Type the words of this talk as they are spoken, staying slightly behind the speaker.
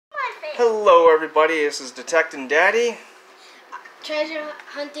Hello everybody, this is Detecting Daddy. Treasure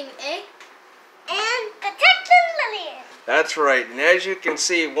Hunting A. And Detecting Lillian. That's right, and as you can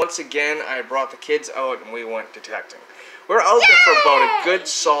see, once again, I brought the kids out and we went detecting. We're out there for about a good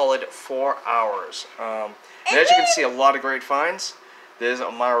solid 4 hours. And as you can see, a lot of great finds. There's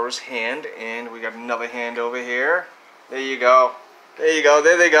Amaro's hand, and we got another hand over here. There you go. There you go,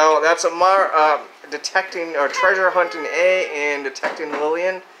 there they go. That's detecting, or Treasure Hunting A and Detecting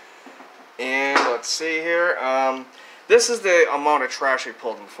Lillian. And let's see here. This is the amount of trash we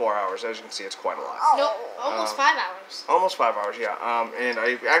pulled in 4 hours. As you can see, it's quite a lot. No, almost 5 hours. Almost 5 hours, yeah. And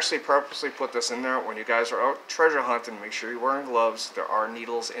I actually purposely put this in there when you guys are out treasure hunting. Make sure you're wearing gloves. There are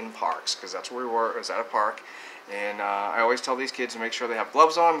needles in parks, because that's where we were. It was at a park. And I always tell these kids to make sure they have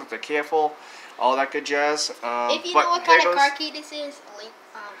gloves on, that they're careful, all that good jazz. If you know what kind of car key this is, link,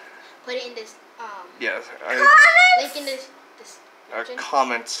 put it in this. Yes. Link in this.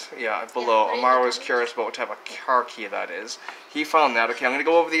 Comment, below. Amaro was curious about what type of car key that is. He found that. Okay, I'm going to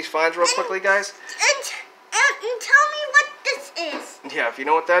go over these finds real quickly, guys. And tell me what this is. Yeah, if you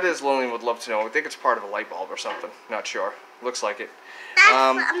know what that is, Lillian would love to know. I think it's part of a light bulb or something. Not sure. Looks like it.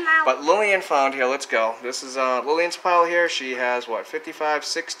 But Lillian found here, let's go. This is Lillian's pile here. She has, what, 55,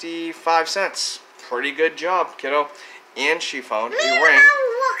 65 cents. Pretty good job, kiddo. And she found a ring.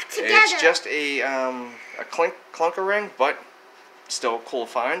 It's just a clunker ring, but still a cool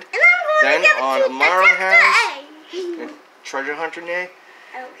find. Then on Amaro has Treasure Hunting A.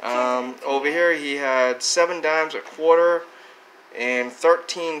 Over here he had 7 dimes, a quarter, and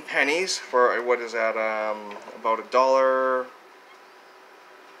 13 pennies for, what is that, about $1.08,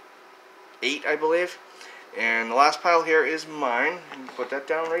 I believe. And the last pile here is mine. Put that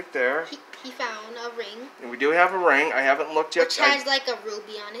down right there. He found a ring. And we do have a ring. I haven't looked yet. Which has like a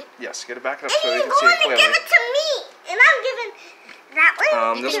ruby on it. Yes, get it back up so you can see it clearly. Give it to me, and I'm giving that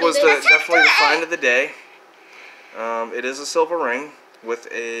one. This was definitely the find of the day. It is a silver ring with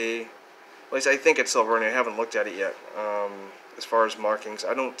a, at least I think it's silver, and I haven't looked at it yet. As far as markings,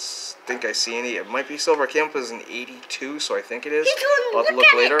 I don't think I see any. It might be silver. Camp is an 82, so I think it is. I'll have to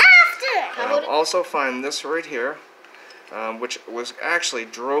look later. Also find this right here, which was actually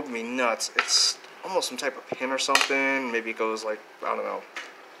drove me nuts. It's almost some type of pin or something. Maybe it goes like, I don't know,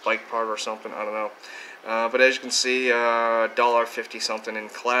 bike part or something. I don't know. But as you can see, $1.50 something in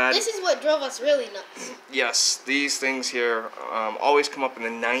clad. This is what drove us really nuts. Yes, these things here always come up in the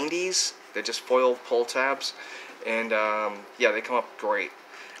 90s. They're just foil pull tabs. And, yeah, they come up great.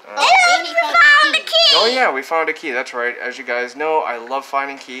 And we found a key! Oh, yeah, we found a key. That's right. As you guys know, I love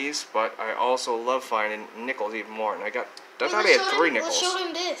finding keys, but I also love finding nickels even more. And I thought I had 3 nickels. Let's show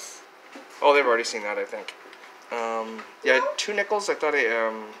them this. Oh, they've already seen that, I think. Yeah, 2 nickels. I thought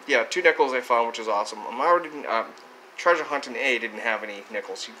yeah, 2 nickels I found, which is awesome. Amaro didn't, Treasure Hunting A didn't have any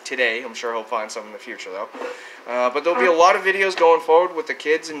nickels today. I'm sure he'll find some in the future, though. But there'll be a lot of videos going forward with the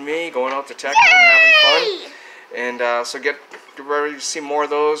kids and me going out detecting and having fun. And so get ready to see more of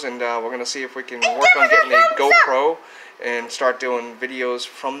those, and we're going to see if we can work on getting a GoPro and start doing videos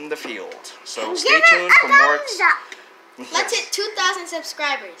from the field. So stay tuned for more. Let's hit 2,000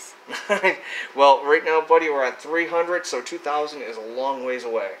 subscribers. Well, right now, buddy, we're at 300, so 2,000 is a long ways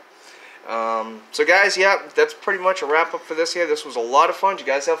away. So guys, yeah, that's pretty much a wrap up for this here. This was a lot of fun. Did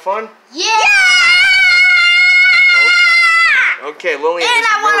you guys have fun? Yeah! Okay, Lillian and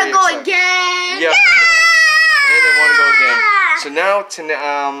I want to go again! Yep. And I want to go again. So now,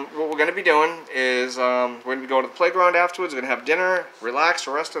 what we're going to be doing is we're going to be going to the playground afterwards. We're going to have dinner, relax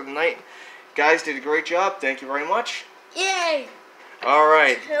the rest of the night. Guys did a great job. Thank you very much. Yay! All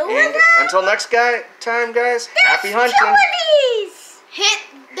right. And until next time, guys, happy hunting. Hit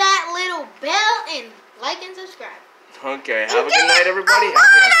that little bell and like and subscribe. Okay. Have a good night, everybody. Happy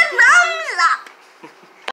hunting.